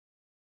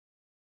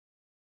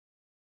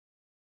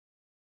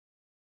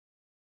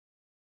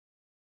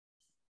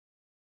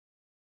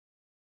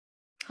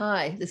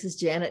Hi, this is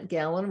Janet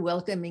Gallen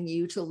welcoming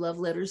you to Love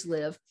Letters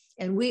Live,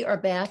 and we are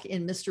back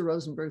in Mr.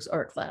 Rosenberg's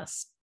art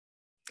class.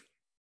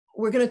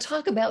 We're going to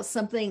talk about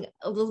something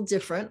a little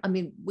different. I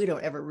mean, we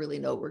don't ever really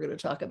know what we're going to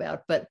talk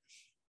about, but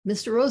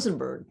Mr.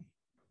 Rosenberg.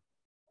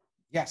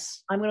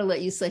 Yes. I'm going to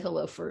let you say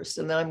hello first,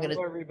 and then I'm going to.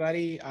 Hello,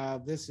 everybody.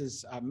 This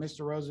is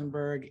Mr.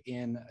 Rosenberg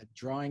in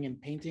drawing and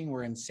painting.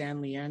 We're in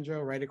San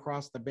Leandro, right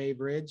across the Bay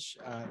Bridge,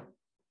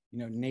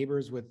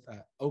 neighbors with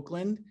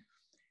Oakland.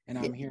 And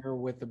I'm here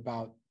with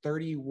about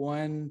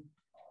 31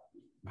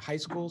 high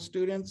school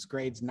students,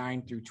 grades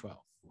 9 through 12.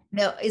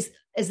 Now, is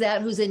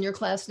that who's in your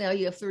class now?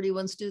 You have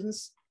 31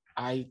 students?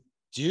 I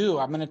do.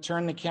 I'm going to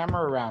turn the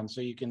camera around so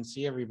you can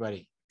see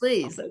everybody.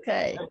 Please,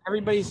 okay.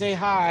 Everybody say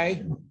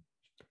hi.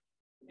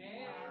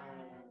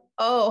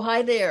 Oh,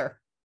 hi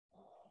there.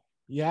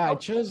 Yeah, I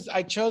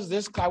chose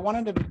this. I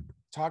wanted to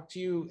talk to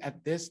you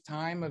at this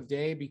time of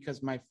day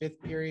because my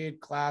 5th period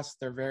class,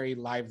 they're very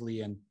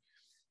lively and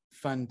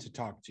fun to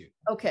talk to.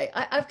 Okay,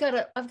 I've got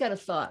a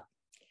thought,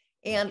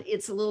 and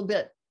it's a little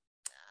bit.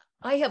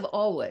 I have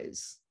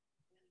always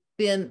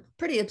been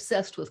pretty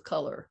obsessed with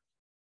color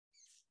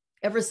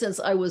ever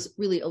since I was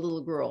really a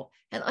little girl,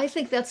 and I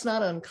think that's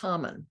not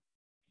uncommon.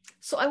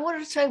 So I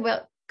wanted to talk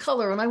about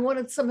color, and I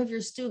wanted some of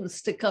your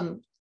students to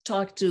come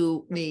talk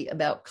to me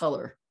about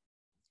color.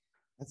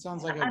 That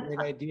sounds like a great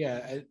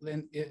idea.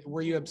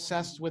 Were you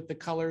obsessed with the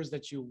colors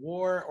that you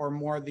wore, or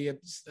more the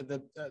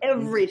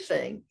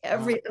everything? I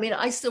mean,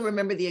 I still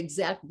remember the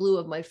exact blue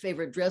of my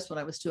favorite dress when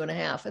I was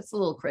 2.5. It's a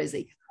little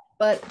crazy,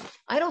 but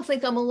I don't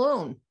think I'm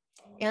alone.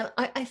 And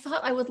I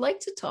thought I would like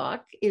to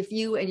talk, if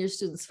you and your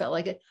students felt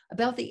like it,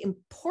 about the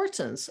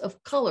importance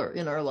of color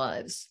in our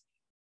lives.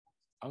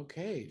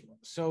 Okay,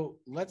 so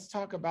let's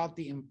talk about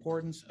the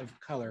importance of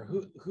color.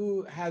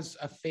 Who has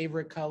a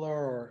favorite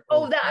color?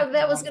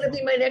 That was going to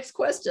be my next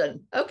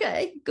question.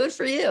 Okay, good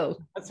for you.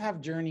 Let's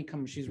have Journey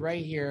come. She's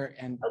right here,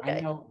 and okay.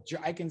 I know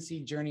I can see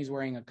Journey's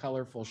wearing a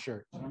colorful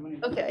shirt.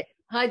 Okay,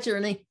 hi,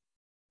 Journey.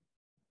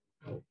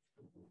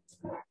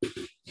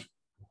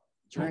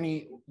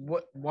 Journey,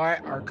 why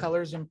are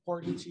colors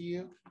important to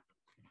you?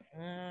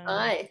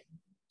 Hi.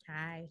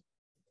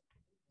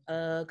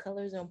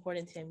 Colors are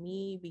important to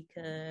me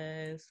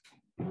because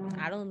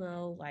I don't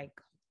know, I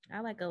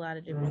like a lot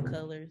of different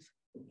colors.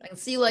 I can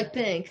see you like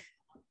pink.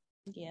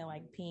 Yeah,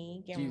 like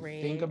pink and Do you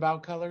red. think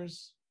about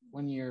colors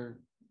when you're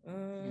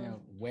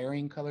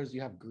wearing colors? You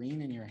have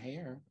green in your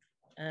hair.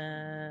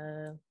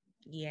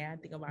 Yeah, I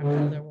think about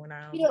color when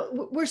I'm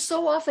we're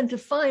so often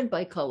defined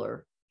by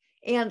color.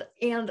 And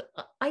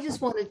I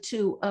just wanted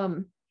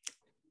to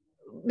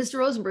Mr.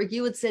 Rosenberg,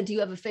 you had said, do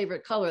you have a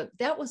favorite color?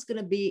 That was going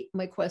to be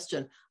my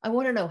question. I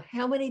want to know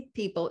how many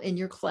people in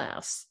your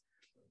class,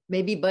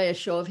 maybe by a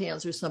show of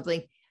hands or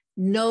something,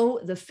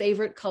 know the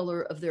favorite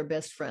color of their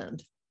best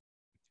friend.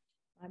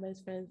 My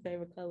best friend's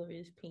favorite color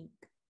is pink.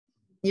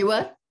 You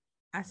what?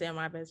 I said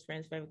my best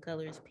friend's favorite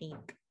color is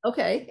pink.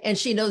 Okay. And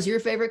she knows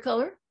your favorite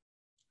color?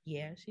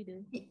 Yeah, she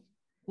did.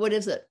 What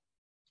is it?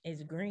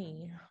 It's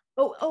green.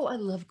 Oh, I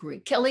love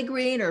green. Kelly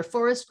green or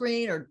forest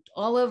green or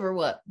olive or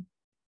what?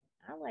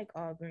 I like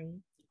all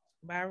green,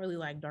 but I really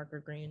like darker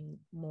green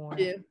more.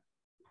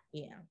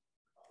 Yeah.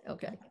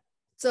 Okay.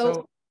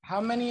 So how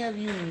many of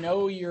you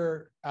know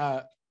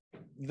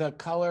the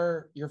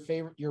color,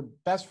 your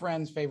best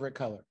friend's favorite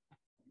color?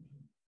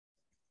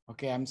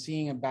 Okay, I'm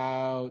seeing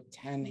about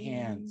 10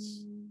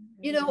 hands.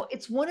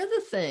 It's one of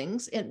the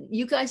things, and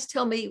you guys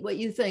tell me what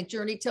you think.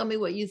 Journey, tell me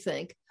what you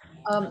think.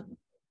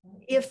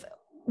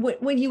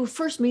 When you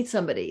first meet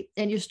somebody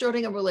and you're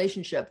starting a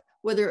relationship,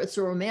 whether it's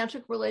a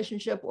romantic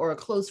relationship or a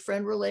close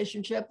friend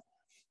relationship,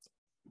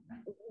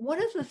 one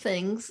of the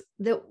things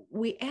that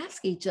we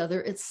ask each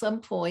other at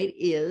some point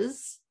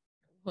is,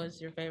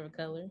 what's your favorite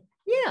color?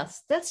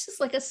 Yes, that's just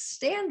like a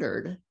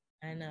standard.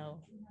 I know.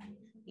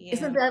 Yeah.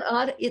 Isn't that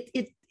odd?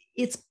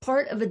 It's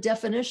part of a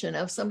definition.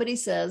 If somebody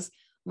says,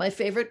 my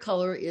favorite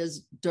color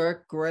is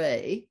dark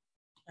gray,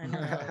 I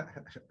know.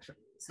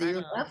 So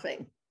you're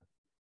laughing.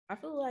 I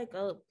feel like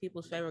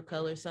people's favorite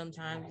colors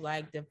sometimes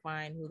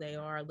define who they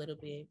are a little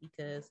bit,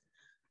 because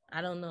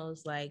I don't know,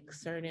 it's like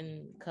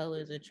certain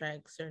colors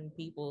attract certain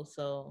people.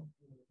 So,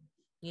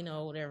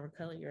 whatever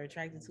color you're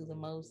attracted to the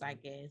most, I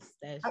guess.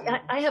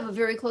 I have a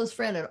very close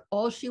friend, and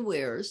all she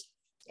wears,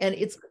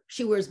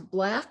 she wears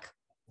black,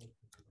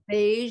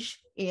 beige,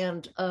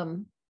 and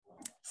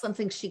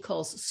something she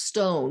calls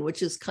stone,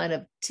 which is kind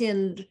of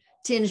tinged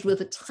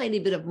with a tiny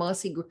bit of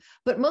mossy,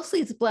 but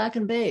mostly it's black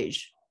and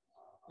beige.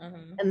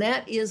 And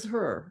that is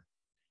her.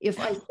 If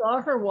I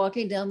saw her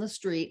walking down the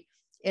street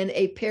in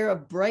a pair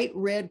of bright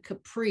red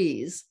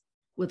capris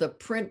with a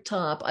print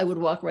top, I would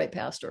walk right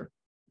past her.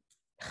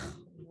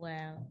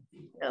 Wow.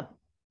 Yeah.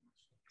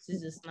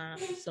 She's just not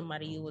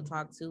somebody you would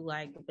talk to,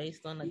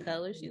 based on the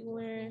color she's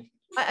wearing?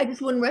 I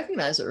just wouldn't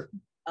recognize her.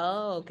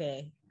 Oh,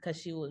 okay. Because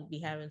she would be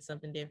having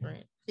something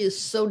different. She is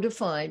so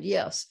defined,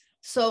 yes.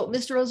 So,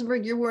 Mr.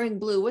 Rosenberg, you're wearing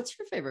blue. What's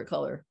your favorite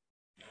color?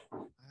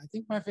 I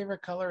think my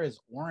favorite color is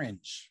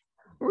orange.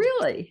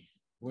 Really?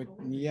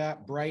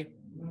 Bright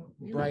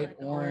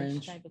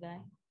orange. Type of guy.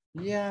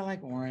 Yeah, I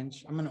like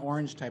orange. I'm an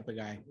orange type of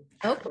guy.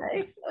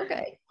 Okay.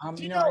 Okay.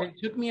 You know, it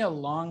took me a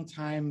long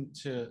time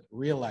to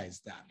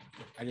realize that.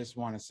 I just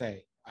want to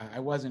say I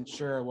wasn't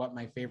sure what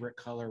my favorite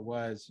color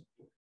was,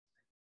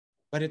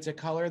 but it's a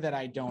color that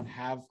I don't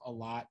have a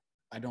lot.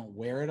 I don't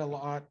wear it a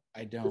lot.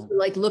 I don't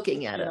like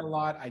looking at see it a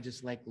lot. I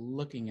just like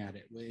looking at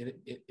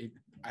it.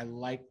 I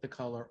like the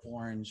color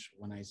orange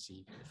when I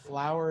see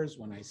flowers,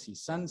 when I see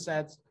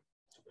sunsets.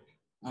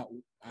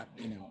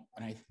 You know,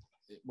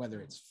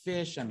 whether it's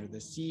fish under the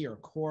sea or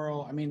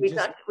coral. I mean,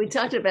 we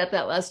talked about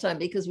that last time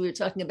because we were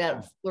talking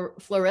about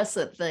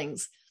fluorescent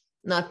things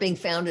not being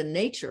found in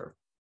nature.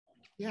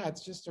 Yeah,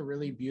 it's just a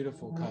really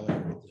beautiful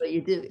color. But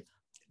you do.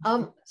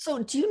 So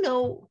do you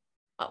know?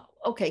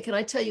 Okay, can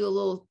I tell you a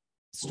little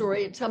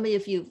story? Tell me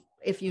if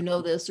you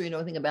know this or you know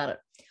anything about it.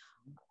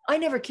 I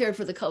never cared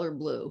for the color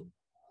blue.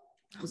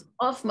 It was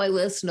off my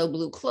list. No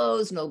blue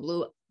clothes, no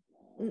blue,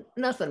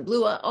 nothing.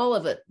 Blue, all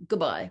of it.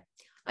 Goodbye.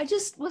 I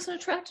just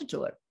wasn't attracted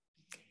to it.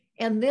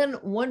 And then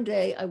one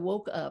day I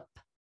woke up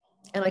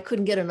and I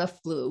couldn't get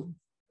enough blue.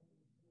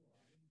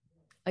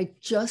 I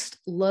just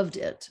loved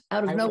it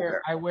out of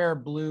nowhere. I wear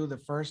blue the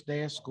first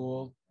day of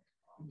school.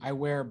 I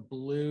wear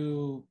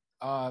blue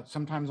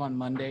sometimes on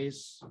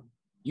Mondays.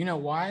 You know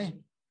why?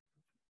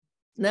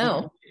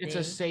 No. It's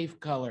a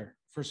safe color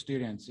for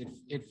students.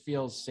 It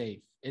feels safe.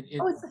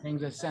 It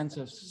brings a sense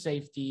of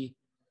safety.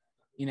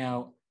 You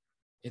know,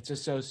 it's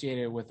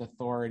associated with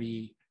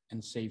authority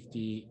and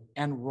safety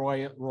and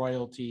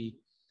royalty.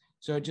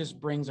 So it just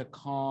brings a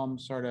calm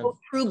sort of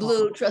true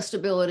blue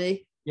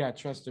trustability. Yeah,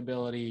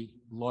 trustability,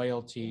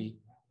 loyalty.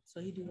 So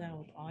you do that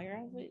with all your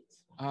outfits?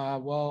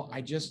 Well, I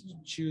just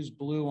choose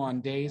blue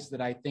on days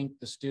that I think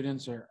the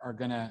students are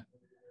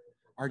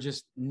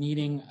just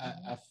needing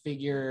a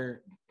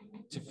figure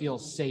to feel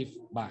safe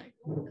by.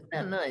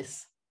 Isn't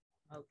nice?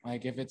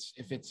 Like if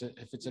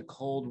it's a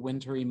cold,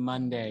 wintry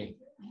Monday,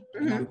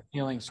 and I'm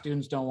feeling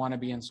students don't want to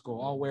be in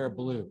school, I'll wear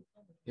blue.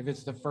 If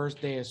it's the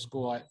first day of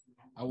school,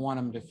 I want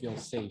them to feel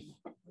safe.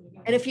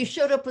 And if you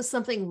showed up with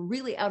something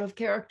really out of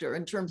character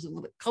in terms of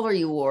the color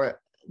you wore,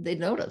 they'd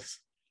notice.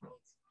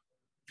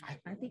 I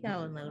think I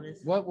would notice.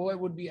 What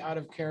would be out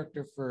of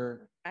character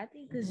for? I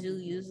think because you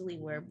usually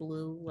wear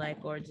blue,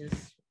 like, or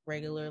just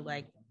regular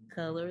like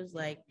colors.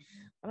 Like,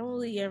 I don't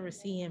really ever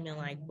see him in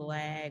like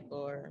black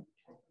or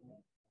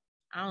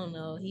I don't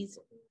know. He's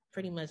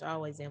pretty much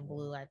always in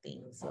blue, I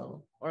think.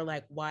 So, or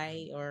like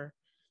white or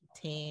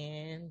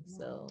tan.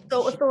 So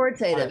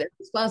authoritative,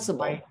 responsible.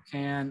 White,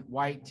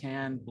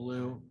 tan,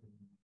 blue.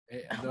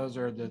 Those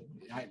are the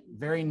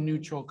very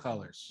neutral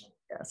colors.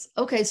 Yes.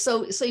 Okay.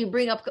 So you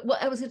bring up. Well,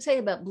 I was going to tell you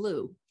about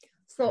blue.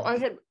 So I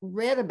had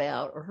read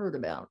about or heard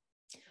about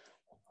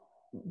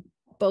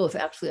both,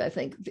 actually. I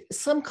think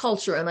some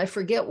culture, and I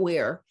forget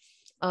where,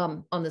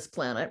 on this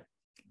planet,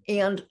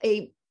 and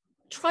a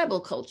tribal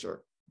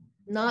culture,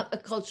 not a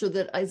culture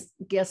that I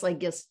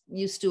guess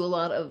used to a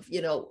lot of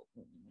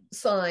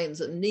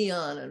signs and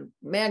neon and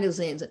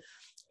magazines.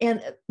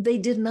 And they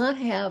did not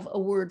have a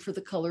word for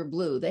the color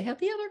blue. They had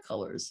the other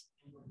colors.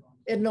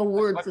 They had no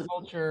word what for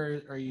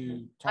culture are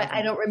you talking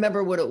I don't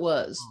remember what it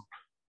was,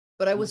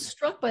 but I was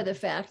struck by the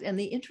fact. And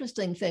the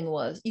interesting thing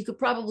was, you could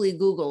probably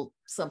Google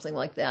something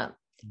like that.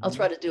 I'll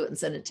try to do it and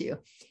send it to you.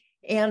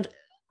 And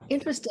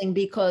interesting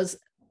because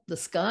the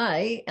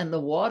sky and the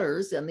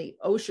waters and the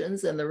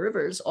oceans and the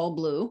rivers all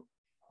blue.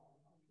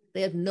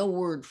 They had no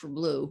word for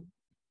blue.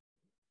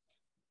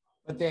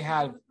 But they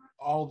had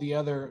all the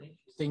other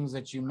things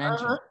that you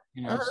mentioned,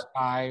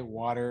 sky,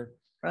 water.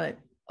 Right.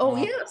 Oh,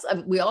 yes.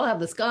 We all have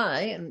the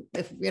sky. And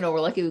if, we're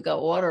lucky we've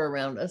got water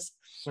around us.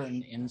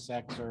 Certain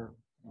insects are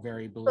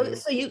very blue.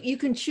 So you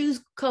can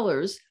choose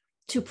colors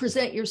to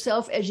present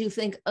yourself as you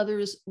think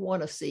others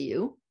want to see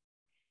you.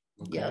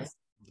 Okay. Yes.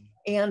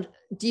 And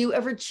do you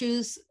ever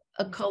choose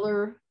a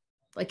color,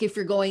 like if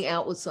you're going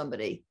out with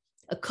somebody,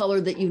 a color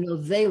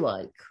that they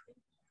like?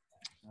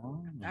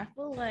 I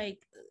feel like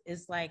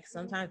it's like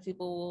sometimes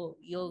people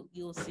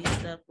you'll see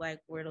stuff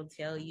like where it'll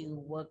tell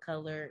you what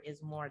color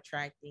is more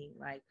attracting,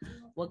 like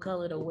what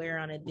color to wear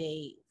on a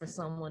date for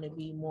someone to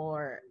be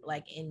more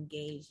like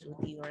engaged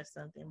with you or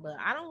something. But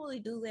I don't really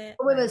do that.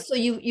 Wait a minute, so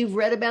you've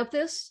read about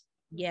this?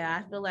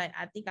 Yeah, I feel like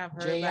I think I've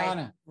heard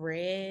like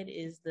red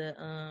is a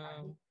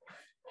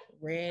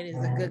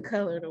good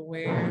color to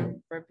wear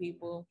for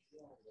people.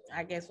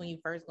 I guess when you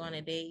first go on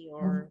a date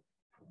or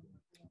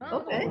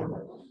okay.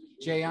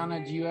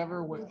 Jayana, do you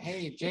ever?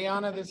 Hey,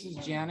 Jayana, this is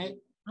Janet.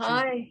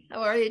 Hi,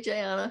 how are you,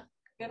 Jayana?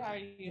 Good, how are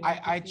you?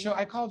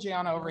 I call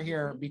Jayana over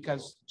here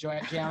because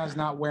Jayana's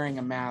not wearing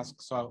a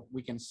mask, so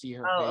we can see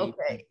her face.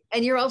 Okay.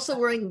 And you're also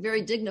wearing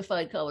very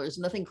dignified colors,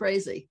 nothing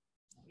crazy.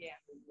 Yeah.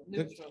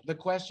 The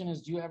question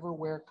is, do you ever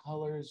wear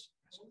colors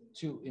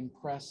to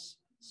impress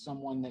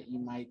someone that you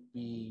might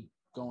be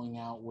going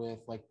out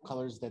with, like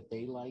colors that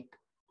they like?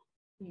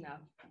 No.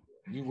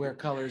 You wear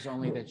colors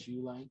only that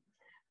you like?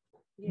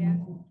 Yeah.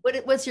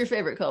 What's your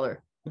favorite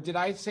color? Did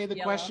I say the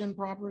yellow. question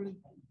properly?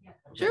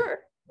 Sure.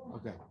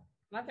 Okay.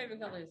 My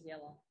favorite color is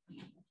yellow.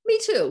 Me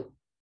too.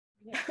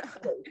 Yeah.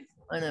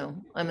 I know.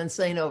 I'm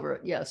insane over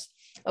it. Yes.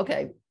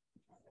 Okay.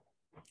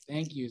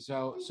 Thank you.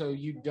 So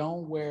you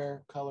don't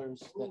wear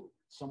colors that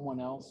someone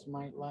else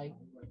might like?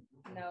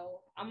 No,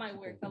 I might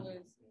wear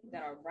colors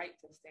that are bright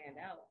to stand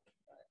out,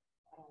 but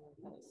I don't wear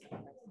colors that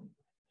are bright.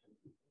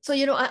 So,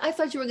 I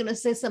thought you were going to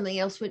say something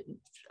else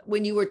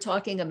when you were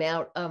talking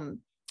about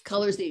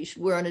colors that you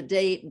should wear on a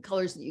date and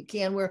colors that you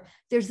can wear.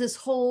 There's this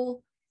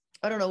whole,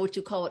 I don't know what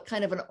you call it,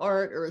 kind of an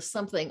art or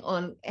something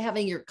on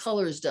having your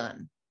colors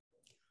done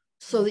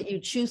so that you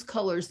choose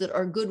colors that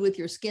are good with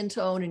your skin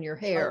tone and your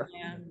hair.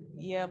 Oh,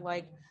 yeah,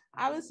 like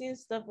I was seeing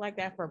stuff like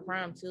that for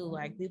prom too.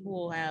 Like people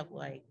will have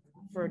like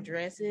for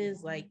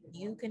dresses, like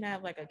you can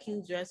have like a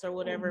cute dress or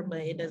whatever, but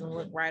it doesn't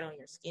look right on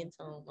your skin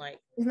tone. Like,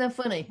 isn't that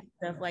funny?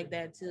 Stuff like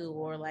that too.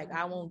 Or like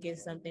I won't get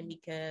something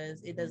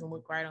because it doesn't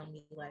look right on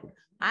me. Like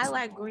I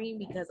like green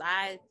because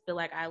I feel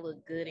like I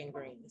look good in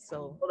green.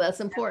 So well,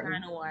 that's important.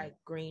 Kind of why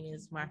green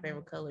is my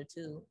favorite color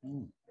too.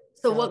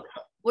 So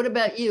what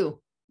about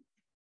you?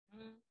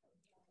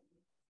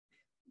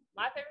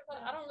 My favorite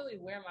color? I don't really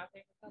wear my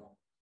favorite color.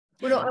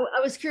 Well, no,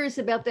 I was curious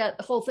about that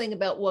whole thing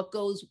about what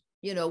goes,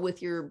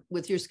 with your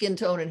skin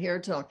tone and hair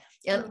tone.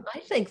 And I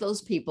think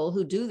those people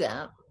who do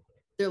that,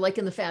 they're like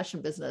in the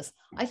fashion business.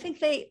 I think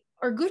they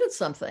are good at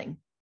something.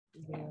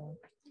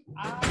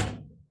 Yeah.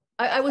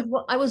 I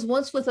was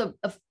once with a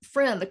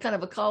friend, a kind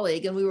of a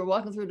colleague, and we were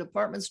walking through a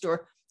department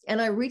store,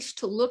 and I reached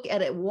to look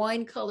at a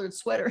wine-colored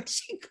sweater, and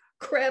she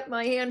grabbed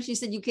my hand. She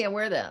said, "You can't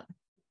wear that."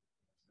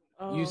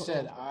 You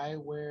said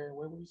what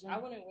were you saying? I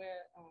wouldn't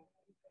wear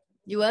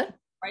you what?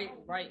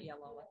 Bright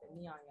yellow, like a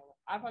neon yellow.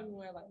 I probably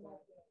wear like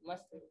a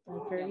mustard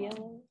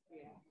yellow.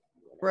 Yeah.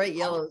 Bright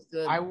yellow is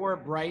good. I wore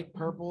bright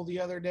purple the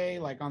other day,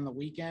 like on the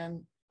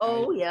weekend.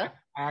 Oh, yeah.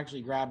 I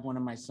actually grabbed one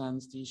of my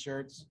son's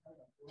t-shirts,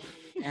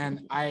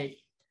 and my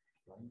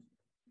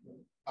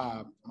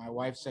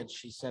wife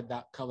she said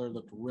that color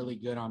looked really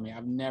good on me.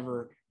 I've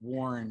never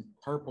worn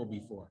purple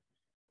before.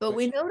 But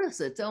we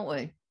notice it, don't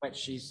we? But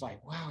she's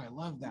like, wow, I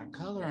love that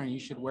color, and you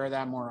should wear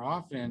that more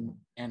often.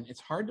 And it's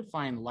hard to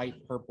find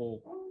light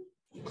purple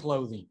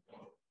clothing.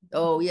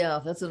 Oh, yeah,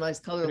 that's a nice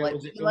color.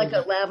 Like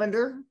a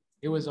lavender?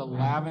 It was a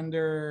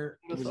lavender.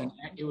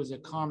 It was a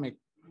comic.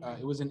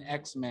 It was an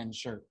X-Men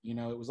shirt.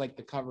 It was like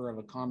the cover of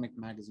a comic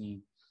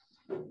magazine.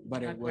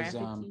 But it was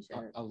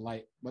a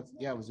light.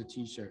 It was a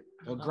t-shirt,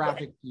 a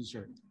graphic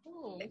t-shirt.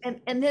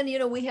 And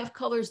then we have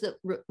colors that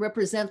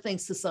represent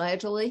things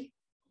societally.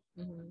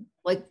 Mm-hmm.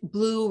 Like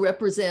blue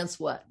represents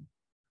what?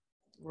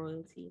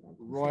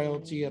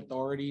 Royalty,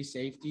 authority,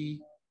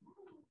 safety,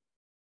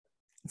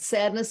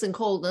 sadness, and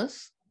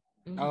coldness.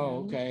 Mm-hmm.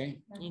 Oh, okay.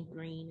 And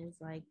green is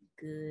like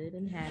good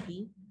and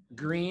happy.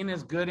 Green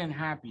is good and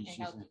happy,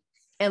 she said.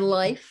 And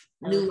life,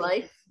 new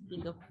life.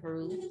 Think of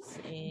fruits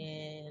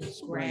and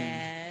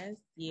grass.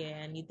 Yeah,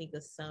 and you think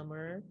of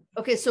summer.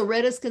 Okay, so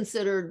red is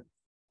considered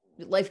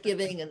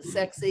life-giving and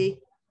sexy.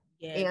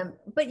 Yeah.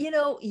 But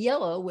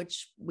yellow,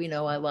 which we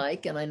know I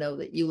like, and I know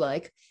that you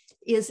like,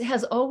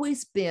 has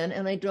always been,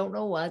 and I don't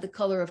know why, the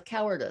color of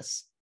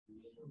cowardice.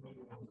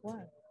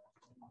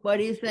 Why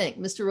do you think,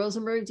 Mr.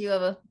 Rosenberg? Do you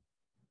have a?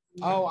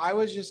 Oh, I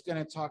was just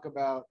going to talk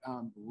about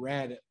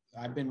red.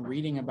 I've been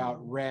reading about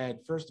red.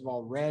 First of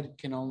all, red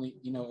can only,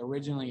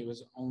 originally it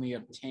was only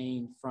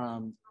obtained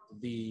from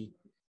the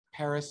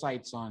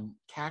parasites on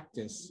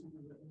cactus.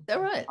 Is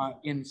that right?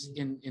 In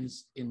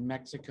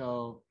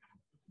Mexico.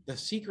 The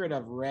secret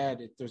of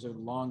red, there's a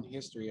long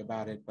history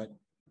about it, but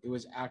it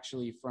was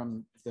actually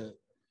from the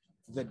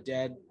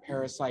dead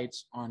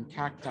parasites on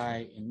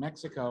cacti in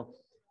Mexico,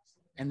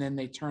 and then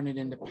they turn it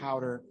into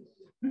powder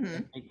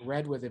and make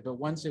red with it. But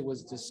once it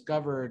was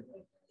discovered,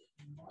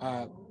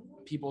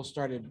 people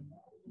started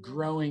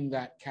growing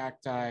that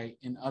cacti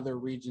in other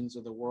regions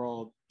of the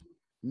world.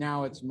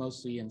 Now it's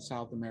mostly in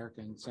South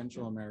America and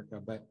Central America,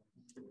 but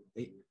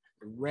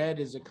red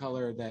is a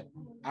color that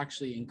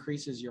actually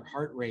increases your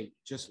heart rate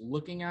just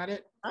looking at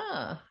it.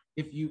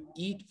 If you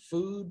eat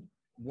food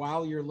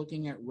while you're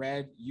looking at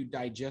red, you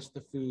digest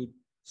the food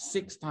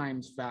 6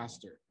 times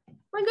faster.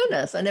 My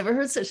goodness, I never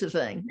heard such a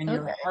thing. And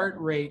your heart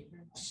rate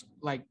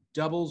like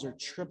doubles or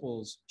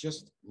triples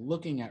just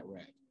looking at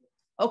red.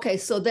 Okay,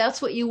 so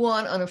that's what you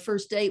want on a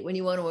first date when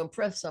you want to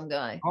impress some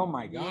guy. Oh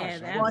my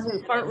gosh. Yeah, you want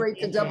his heart rate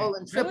to double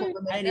and triple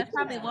the minute. That's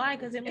probably why,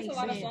 because it makes a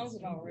lot sense. of songs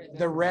about red.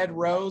 The red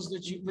rose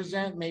that you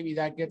present, maybe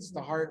that gets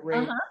the heart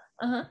rate,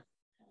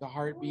 the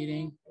heart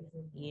beating.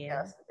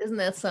 Yeah. Yes. Isn't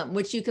that something?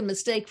 Which you can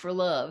mistake for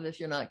love if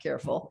you're not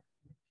careful.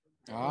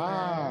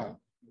 That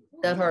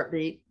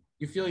heartbeat.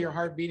 You feel your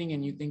heart beating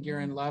and you think you're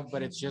in love,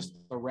 but it's just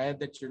the red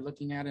that you're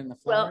looking at in the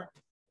flower? Well,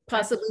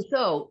 possibly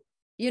so.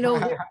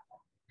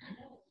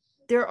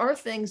 There are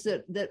things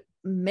that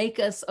make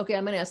us, okay,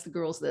 I'm going to ask the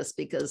girls this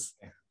because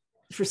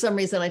for some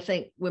reason I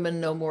think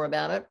women know more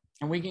about it.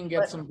 And we can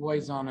get some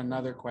boys on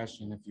another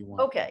question if you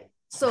want. Okay.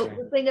 So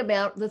the thing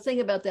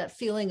about that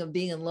feeling of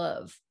being in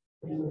love,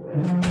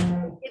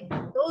 it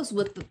goes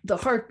with the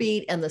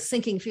heartbeat and the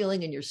sinking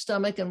feeling in your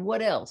stomach, and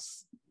what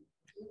else?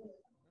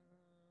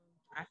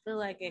 I feel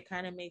like it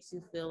kind of makes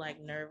you feel like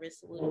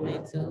nervous a little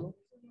bit too.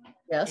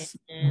 Yes.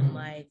 And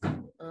like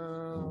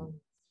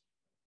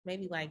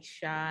maybe like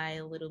shy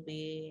a little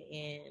bit,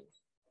 and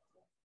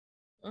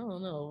I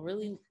don't know,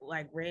 really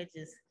like red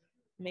just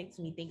makes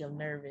me think of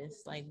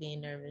nervous, like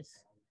being nervous.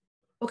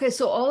 Okay,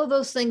 so all of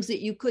those things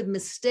that you could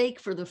mistake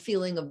for the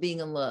feeling of being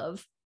in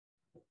love,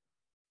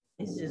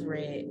 It's just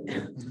red.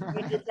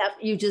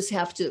 you just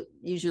have to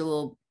use your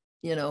little,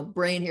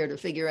 brain here to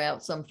figure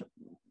out some.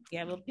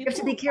 Yeah, but You have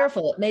to be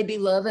careful. It may be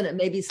love and it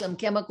may be some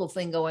chemical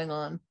thing going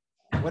on.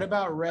 What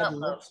about red Not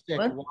lipstick?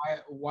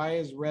 what? Why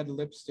is red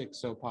lipstick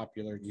so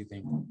popular, do you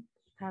think?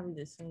 Probably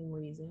the same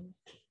reason.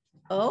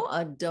 Oh,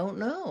 I don't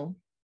know.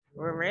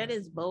 Well, red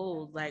is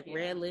bold. Like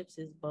red lips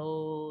is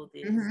bold.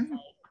 It's Mhm.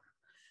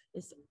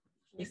 like,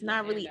 it's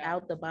not really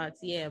out the box,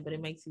 yeah, but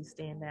it makes you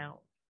stand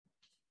out.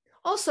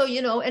 Also,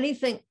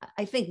 anything,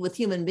 I think with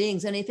human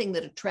beings, anything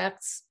that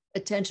attracts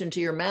attention to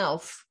your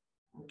mouth.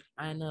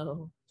 I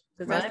know.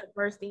 Because Right? that's the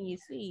first thing you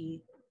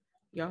see,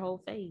 your whole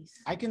face.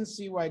 I can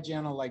see why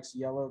Jana likes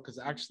yellow, because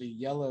actually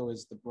yellow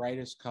is the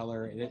brightest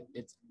color.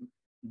 It's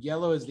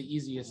yellow is the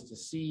easiest to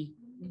see.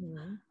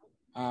 Mhm.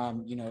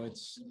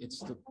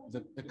 It's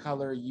the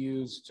color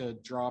used to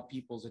draw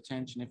people's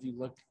attention. If you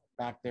look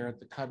back there at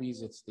the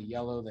cubbies, it's the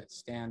yellow that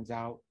stands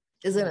out.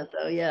 Isn't it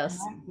though? Yes.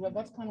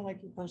 That's kind of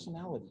like your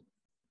personality.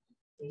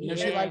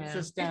 She likes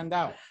to stand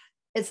out.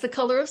 It's the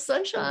color of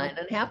sunshine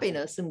and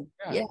happiness. And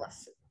Yeah.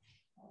 yes.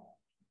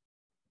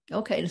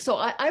 Okay. So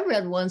I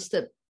read once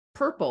that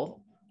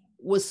purple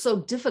was so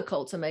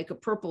difficult to make a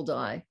purple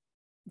dye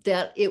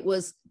that it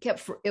was kept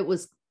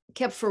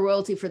for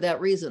royalty for that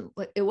reason.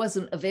 But it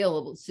wasn't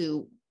available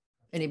to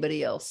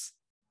anybody else.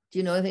 Do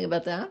you know anything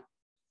about that?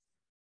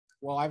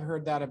 Well, I've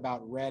heard that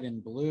about red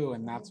and blue,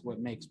 and that's what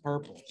makes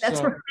purple.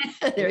 That's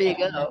right. There you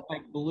go.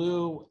 Like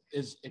blue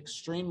is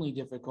extremely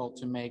difficult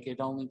to make. It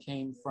only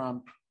came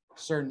from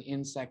certain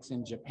insects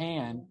in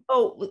Japan.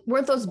 Oh,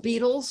 weren't those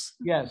beetles?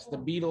 Yes, the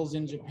beetles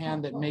in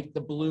Japan that make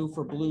the blue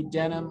for blue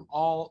denim.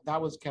 All that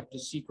was kept a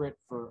secret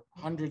for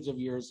hundreds of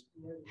years,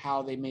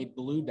 how they made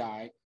blue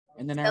dye.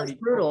 And then That's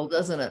brutal,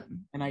 doesn't it?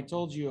 And I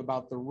told you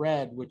about the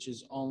red, which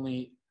is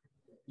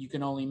you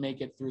can only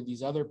make it through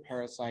these other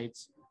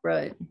parasites.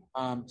 Right.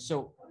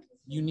 So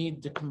you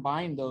need to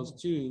combine those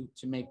two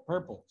to make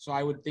purple. So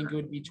I would think it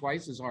would be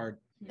twice as hard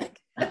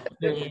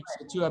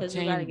to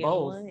obtain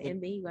both. One,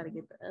 and then you got to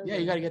get the other. Yeah,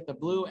 you got to get the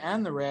blue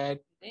and the red,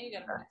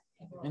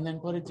 and then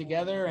put it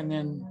together, and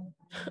then.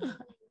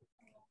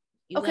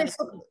 Okay,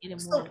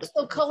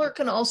 so color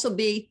can also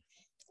be,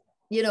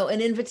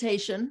 an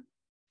invitation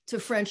to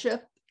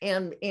friendship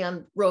and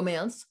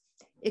romance.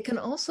 It can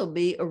also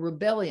be a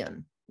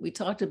rebellion. We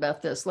talked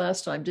about this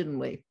last time, didn't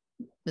we,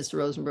 Mr.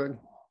 Rosenberg?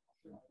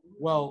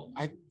 Well,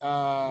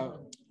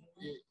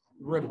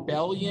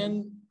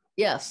 rebellion.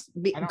 Yes,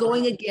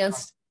 going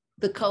against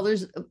the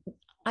colors.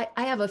 I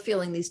have a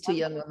feeling these two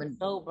young women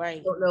so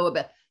bright. don't know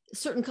about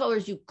certain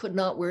colors you could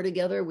not wear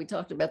together. We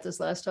talked about this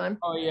last time.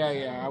 Oh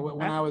yeah.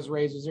 When I was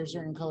raised, is there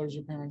certain colors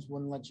your parents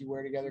wouldn't let you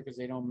wear together because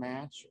they don't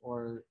match?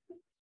 Or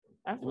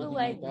I feel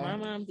like my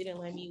mom didn't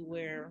let me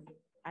wear,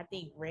 I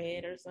think,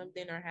 red or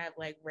something, or have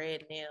like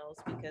red nails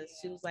because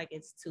she was like,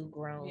 it's too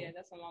grown. Yeah,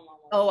 that's what my mom.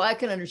 Oh, I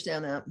can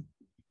understand that.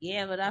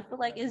 Yeah, but I feel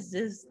like it's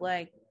just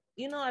like,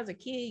 as a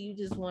kid, you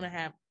just want to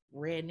have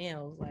red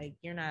nails. Like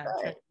you're not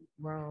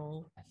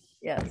grown.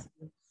 Yes.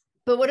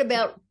 But what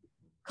about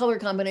color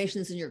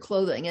combinations in your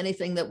clothing?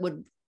 Anything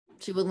that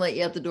she wouldn't let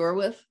you out the door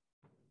with?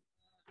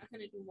 I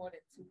couldn't do more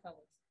than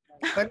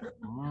 2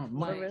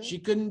 colors. She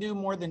couldn't do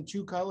more than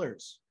 2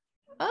 colors.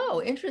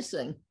 Oh,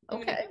 interesting.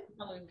 Okay.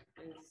 Colors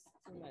is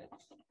too much.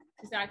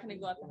 She said I couldn't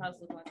go out the house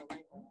looking like a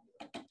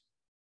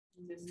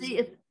rainbow. See,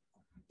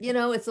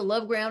 it's a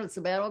love ground. It's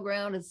a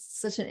battleground. It's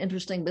such an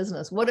interesting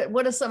business. What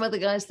do some of the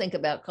guys think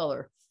about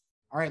color?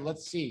 All right,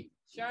 let's see.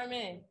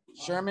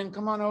 Sherman,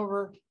 come on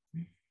over.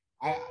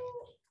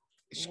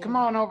 Come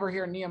on over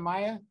here,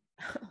 Nehemiah.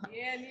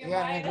 Yeah, Nehemiah.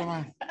 Yeah, come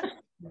on.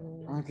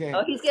 Okay.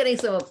 Oh, he's getting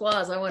some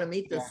applause. I want to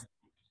meet this.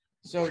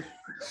 Yeah.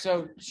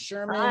 So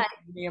Sherman, Hi.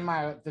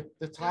 Nehemiah,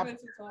 the top.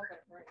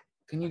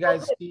 Can you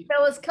guys see?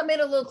 Fellas, come in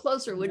a little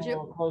closer, would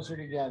you? Closer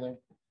together.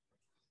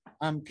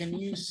 Can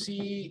you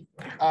see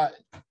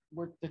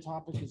where the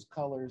topic is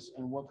colors,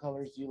 and what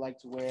colors do you like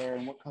to wear,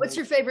 and what colors? What's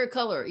your favorite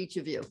color, each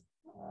of you?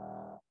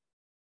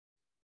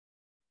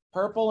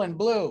 Purple and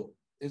blue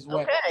is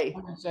what. Okay.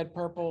 Someone said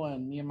purple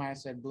and Nehemiah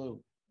said blue.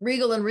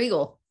 Regal and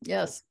regal.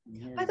 Yes.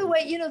 By the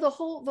way, the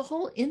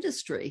whole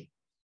industry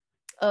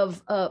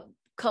of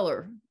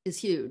color is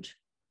huge.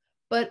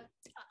 But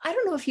I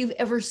don't know if you've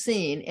ever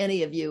seen,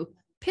 any of you,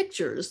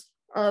 pictures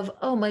of,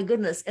 oh my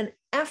goodness, in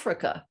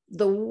Africa,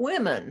 the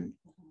women,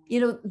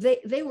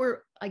 they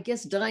were, I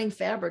guess, dyeing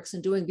fabrics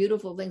and doing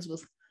beautiful things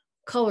with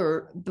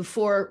color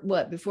before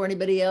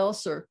anybody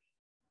else. Or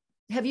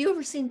have you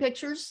ever seen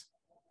pictures?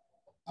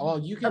 Well,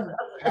 you can.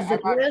 Of the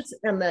dress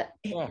and the.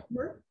 Yeah.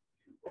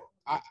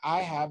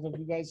 I have. Have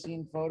you guys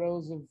seen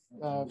photos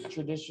of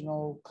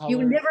traditional colors?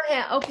 You never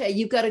have. Okay,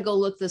 you've got to go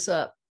look this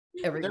up.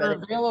 Everybody. They're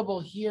available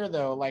here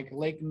though, like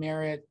Lake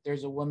Merritt.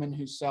 There's a woman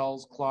who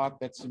sells cloth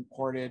that's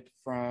imported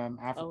from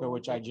Africa,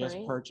 which I just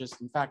purchased.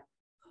 In fact,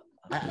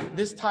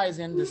 This ties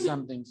into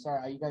something.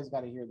 Sorry, you guys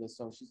got to hear this.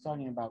 So she's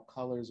talking about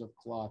colors of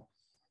cloth.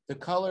 The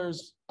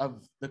colors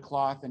of the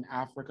cloth in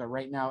Africa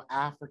right now,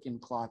 African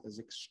cloth is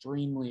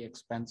extremely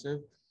expensive.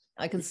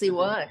 I can see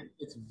why.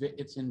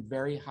 It's in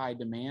very high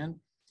demand,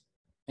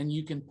 and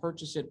you can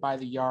purchase it by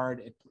the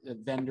yard at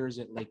vendors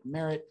at Lake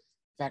Merritt.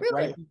 In fact,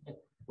 Really?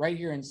 right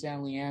here in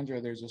San Leandro,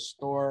 there's a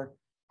store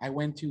I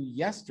went to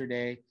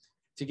yesterday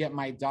to get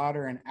my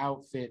daughter an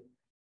outfit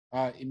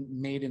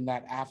made in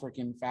that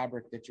African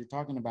fabric that you're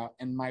talking about.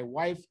 And my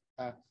wife,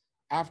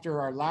 after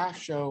our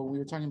last show, we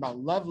were talking about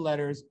love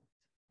letters.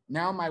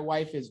 Now my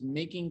wife is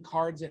making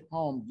cards at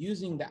home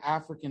using the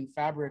African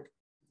fabric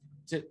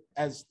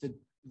as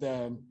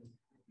the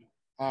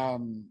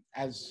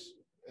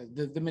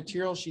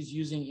material she's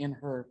using in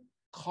her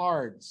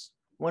cards.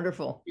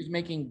 Wonderful. She's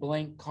making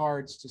blank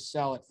cards to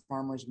sell at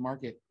farmers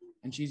market,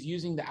 and she's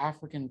using the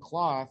African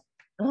cloth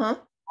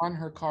on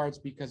her cards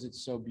because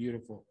it's so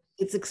beautiful.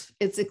 It's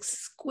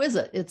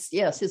exquisite.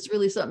 It's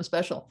really something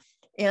special.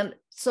 And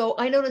so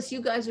I notice you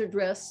guys are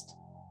dressed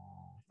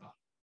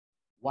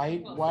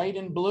white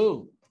and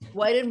blue.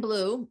 White and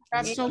blue.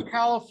 That's so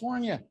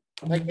California.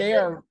 Like they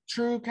are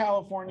true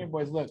California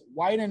boys. Look,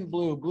 white and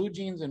blue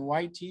jeans and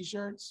white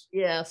t-shirts.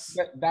 Yes.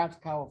 That's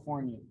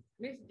California.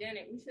 Miss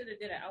Janet, we should have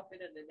did an outfit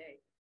of the day.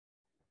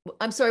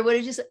 I'm sorry, what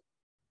did you say?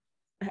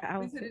 We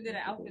should have did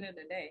an outfit of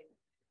the day.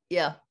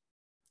 Yeah.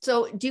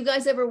 So do you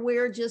guys ever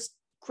wear just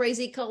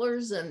crazy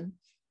colors and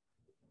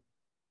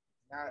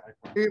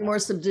you're more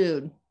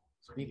subdued?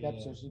 Speak up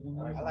so she can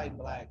hear. I like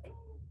black.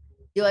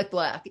 You like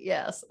black?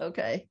 Yes.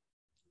 Okay.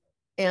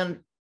 And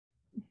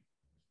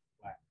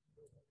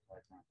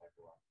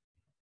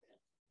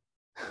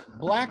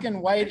black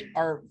and white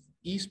are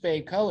East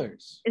Bay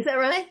colors. Is that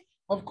right?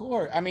 Of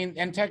course. I mean,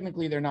 and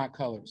technically they're not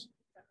colors.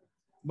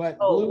 But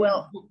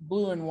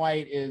blue and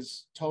white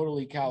is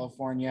totally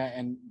California,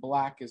 and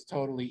black is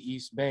totally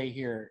East Bay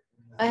here.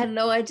 I had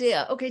no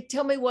idea. Okay,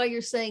 tell me why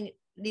you're saying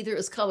neither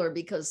is color,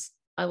 because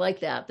I like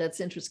that. That's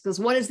interesting. Because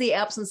one is the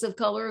absence of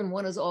color and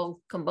one is all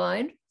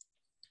combined.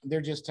 They're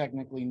just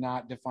technically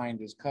not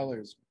defined as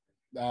colors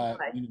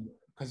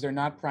because they're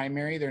not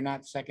primary, they're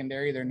not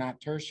secondary, they're not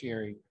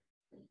tertiary.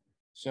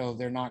 So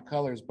they're not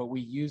colors, but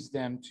we use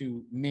them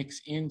to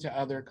mix into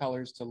other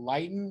colors to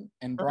lighten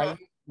and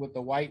brighten. With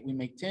the white, we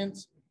make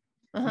tints.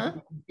 You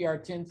can see our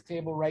tints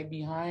table right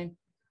behind.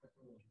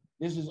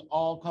 This is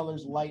all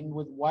colors lightened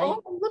with white.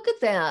 Oh, look at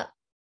that.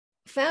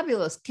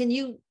 Fabulous. Can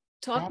you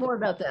talk more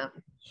about that?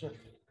 Sure.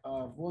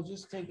 We'll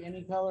just take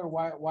any color.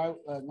 Why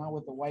not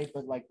with the white,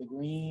 but like the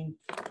green.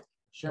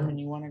 Sherman,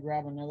 you want to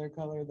grab another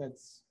color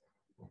that's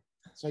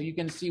so you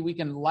can see we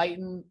can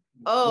lighten.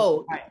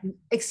 Oh,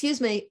 excuse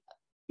me.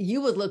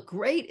 You would look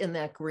great in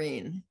that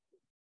green.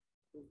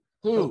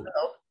 Who?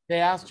 They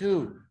asked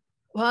who?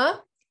 Huh?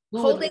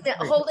 Holding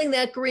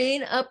that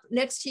green up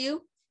next to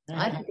you.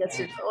 I think that's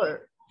your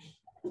color.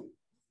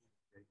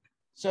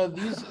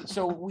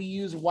 So we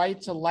use white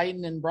to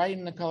lighten and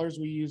brighten the colors.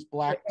 We use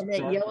black and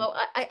then yellow.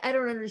 I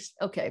don't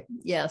understand. Okay.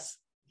 Yes.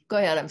 Go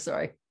ahead. I'm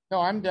sorry. No,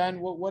 I'm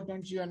done. What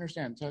don't you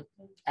understand? So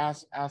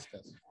ask us.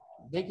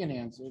 They can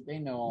answer. They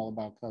know all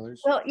about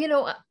colors. Well,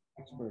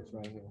 Experts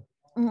right here.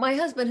 My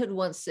husband had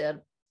once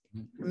said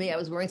to me, I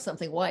was wearing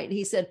something white.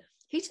 He said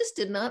he just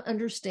did not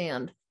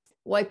understand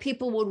why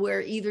people would wear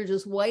either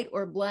just white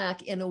or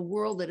black in a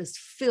world that is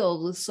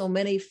filled with so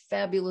many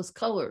fabulous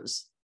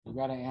colors. You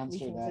got to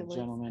answer that,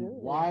 gentlemen.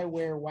 Why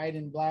wear white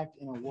and black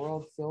in a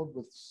world filled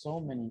with so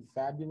many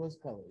fabulous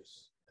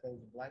colors? Because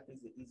black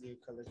is the easier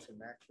color to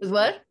match with. Is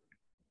what?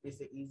 It's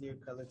the easier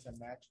color to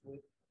match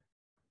with.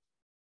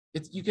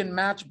 You can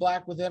match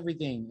black with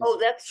everything. Oh,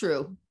 that's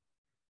true.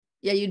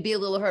 Yeah, you'd be a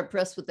little hard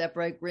pressed with that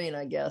bright green,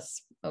 I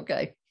guess.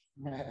 Okay.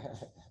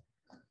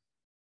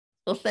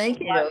 Well, thank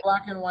you.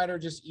 Black and white are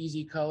just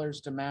easy colors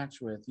to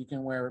match with. You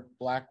can wear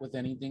black with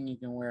anything. You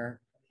can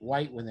wear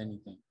white with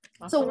anything.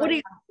 So what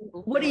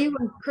do you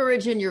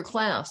encourage in your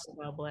class?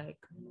 About black.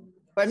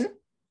 Pardon?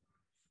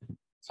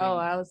 Oh,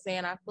 I was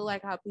saying I feel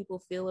like how people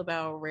feel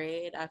about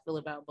red, I feel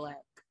about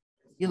black.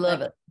 You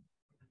love it.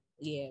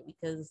 Yeah,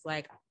 because it's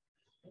like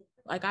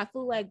I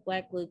feel like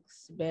black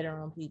looks better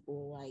on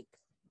people. Like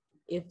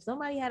if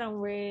somebody had on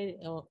red,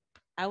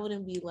 I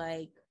wouldn't be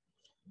like,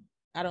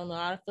 I don't know.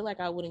 I feel like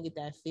I wouldn't get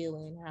that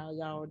feeling how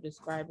y'all were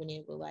describing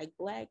it, but like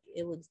black,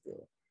 it looks good.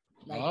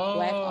 Like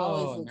black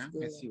always looks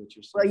good. I see what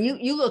you're saying. Well,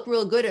 you look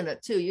real good in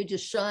it too. You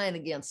just shine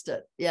against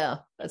it. Yeah,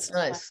 that's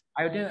nice.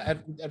 I did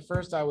at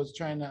first. I was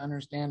trying to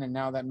understand, and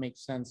now that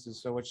makes sense.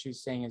 So what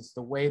she's saying is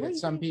the way that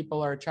some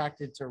people are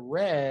attracted to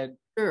red.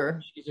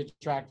 Sure, she's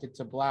attracted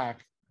to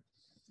black.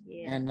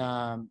 Yeah.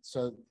 And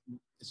so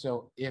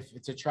if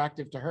it's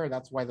attractive to her,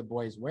 that's why the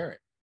boys wear it.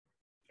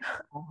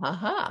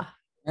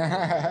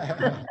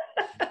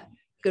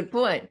 Good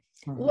point.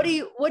 What do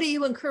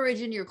you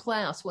encourage in your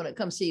class when it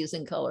comes to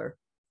using color?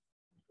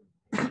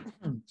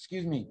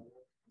 Excuse me.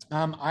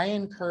 I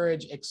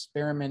encourage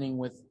experimenting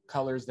with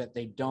colors that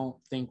they don't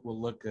think will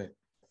look good.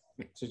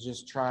 To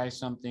just try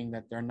something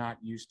that they're not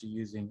used to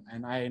using.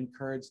 And I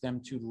encourage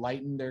them to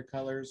lighten their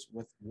colors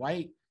with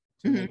white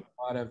to Mhm. make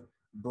a lot of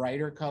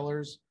brighter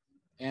colors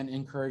and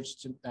encourage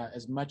to,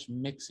 as much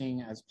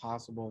mixing as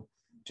possible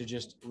to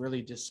just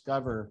really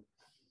discover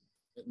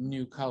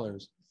new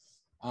colors.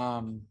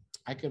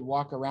 I could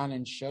walk around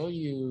and show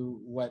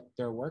you what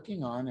they're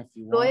working on if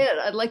you Go want. ahead.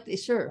 I'd like to,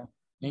 sure.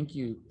 Thank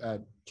you,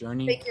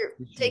 Journey.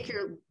 Take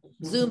your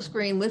Zoom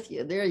screen with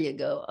you. There you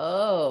go.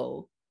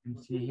 Oh, You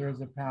see,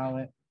 here's a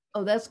palette.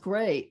 oh, that's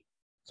great.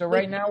 So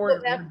right now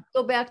we're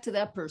Go back to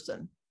that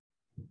person.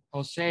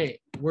 Jose,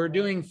 we're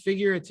doing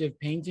figurative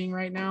painting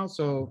right now,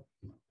 so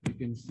you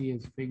can see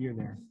his figure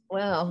there.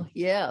 Wow.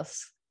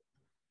 Yes.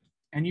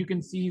 And you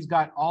can see he's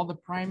got all the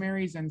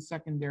primaries and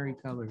secondary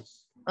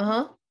colors.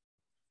 Uh-huh.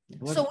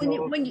 Let's So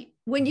go-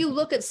 when you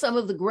look at some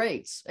of the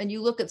greats and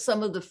you look at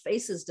some of the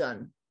faces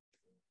done,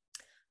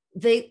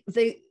 they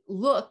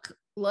look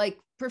like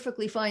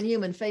perfectly fine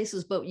human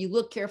faces, but you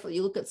look carefully,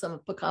 you look at some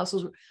of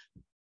Picasso's,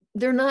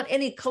 they're not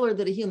any color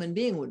that a human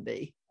being would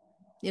be.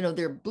 You know,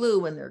 they're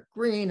blue and they're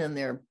green and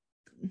they're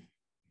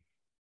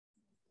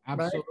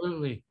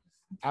Absolutely.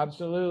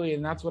 Absolutely.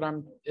 And that's what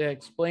I'm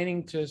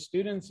explaining to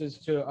students is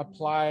to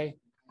apply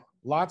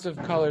lots of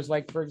colors.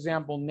 Like, for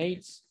example,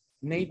 Nate's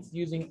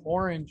using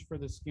orange for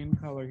the skin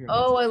color here.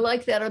 oh, I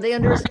like that. Are they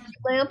under a street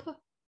lamp?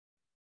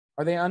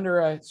 Are they under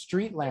a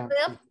street lamp?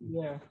 Lamp?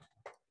 Yeah.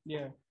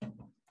 Yeah.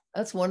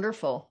 That's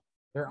wonderful.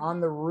 They're on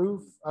the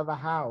roof of a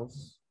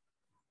house.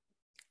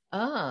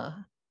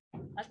 Ah,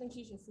 I think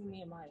you should see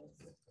Nehemiah's.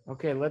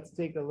 Okay, let's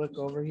take a look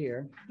over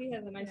here. He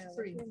has a nice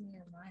tree.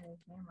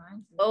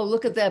 oh,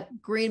 look at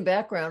that green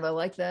background. I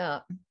like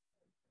that.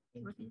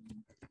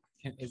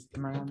 Is it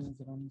on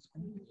the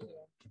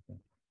screen?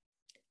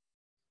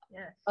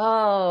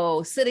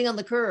 Oh, sitting on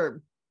the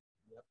curb.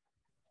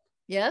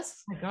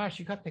 Yes? Oh my gosh,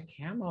 you got the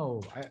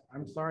camo.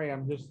 I'm sorry,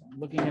 I'm just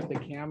looking at the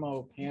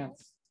camo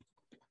pants.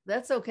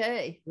 That's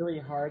okay. Really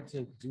hard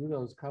to do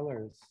those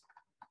colors.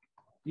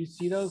 You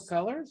see those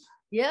colors?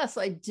 Yes,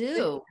 I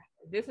do.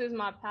 This is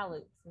my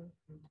palette.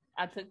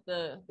 I took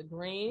the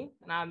green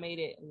and I made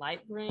it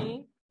light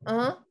green,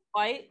 Uh-huh.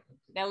 white.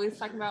 That we was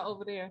talking about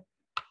over there.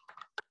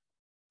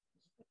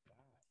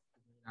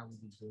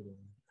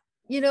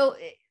 You know,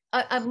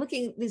 I'm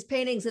looking at these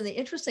paintings, and the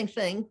interesting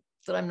thing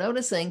that I'm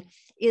noticing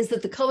is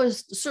that the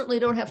colors certainly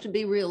don't have to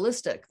be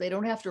realistic. They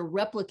don't have to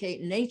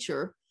replicate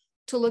nature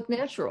to look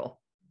natural.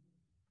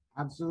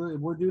 Absolutely.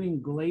 We're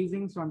doing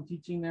glazing, so I'm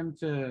teaching them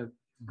to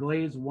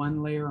glaze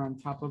one layer on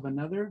top of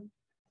another.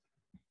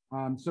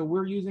 So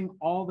we're using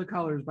all the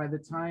colors. By the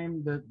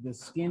time the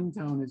skin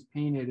tone is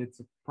painted, it's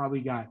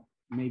probably got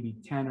maybe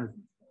 10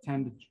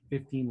 to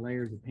 15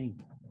 layers of paint.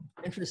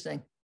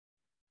 Interesting.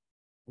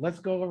 Let's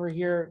go over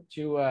here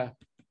to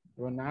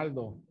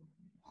Ronaldo.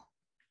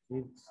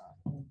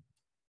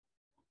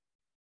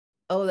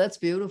 Oh, that's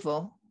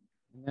beautiful.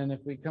 And then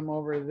if we come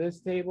over to this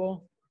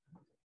table,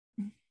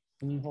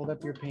 can you hold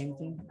up your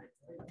painting?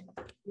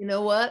 You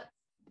know what?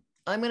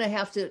 I'm going to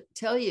have to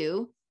tell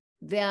you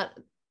that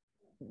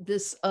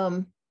this,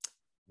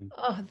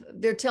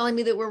 they're telling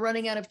me that we're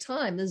running out of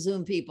time, the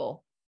Zoom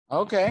people.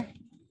 Okay.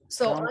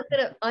 So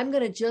I'm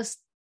gonna just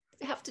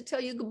have to tell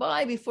you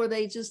goodbye before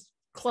they just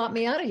clop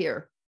me out of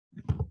here.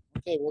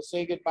 Okay, we'll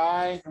say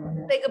goodbye.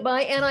 Say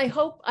goodbye. And I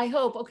hope,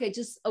 okay,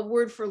 just a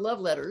word for love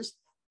letters,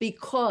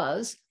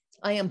 because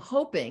I am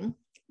hoping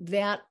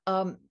that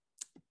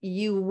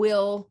you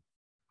will,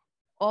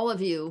 all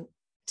of you,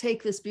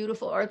 take this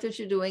beautiful art that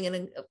you're doing,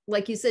 and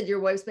like you said,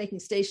 your wife's making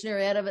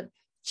stationery out of it.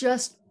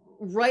 Just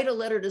write a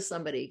letter to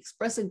somebody,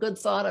 express a good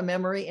thought, a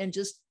memory, and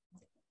just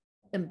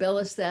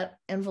embellish that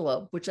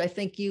envelope, which I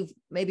think you've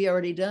maybe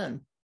already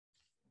done.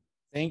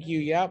 Thank you.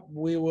 Yep,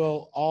 we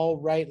will all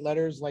write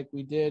letters like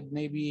we did.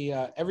 Maybe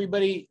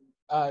everybody,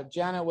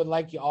 Janet would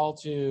like you all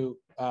to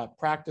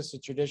practice the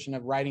tradition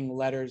of writing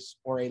letters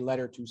or a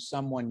letter to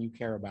someone you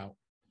care about.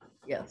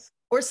 Yes.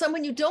 Or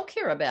someone you don't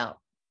care about.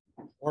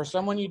 Or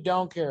someone you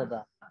don't care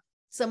about.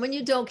 Someone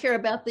you don't care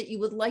about that you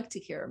would like to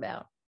care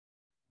about.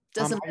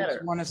 Doesn't I matter.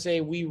 just want to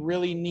say we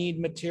really need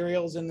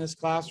materials in this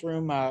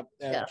classroom.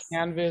 Yes.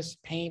 Canvas,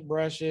 paint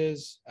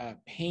brushes,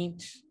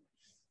 paint,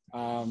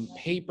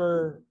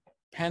 paper,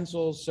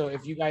 pencils. So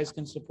if you guys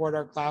can support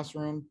our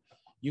classroom,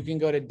 you can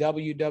go to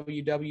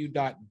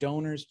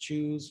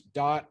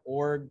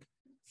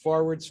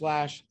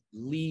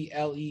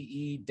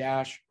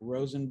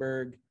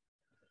www.donorschoose.org/Lee-Rosenberg,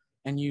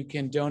 and you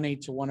can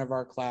donate to one of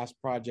our class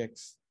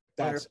projects.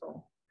 That's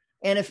wonderful.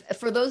 And if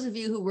for those of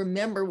you who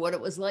remember what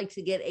it was like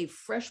to get a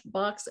fresh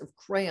box of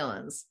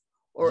crayons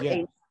or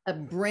Yeah. a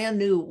brand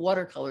new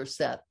watercolor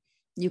set,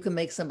 you can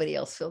make somebody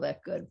else feel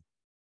that good.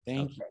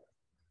 Thank you.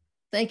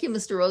 Thank you,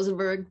 Mr.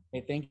 Rosenberg.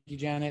 Okay, thank you,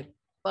 Janet.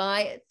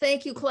 Bye.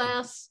 Thank you,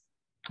 class.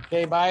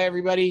 Okay, bye,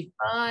 everybody.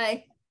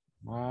 Bye.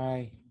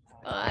 Bye.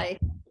 Bye.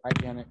 Bye,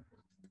 Janet.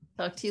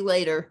 Talk to you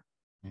later.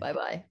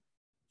 Bye-bye.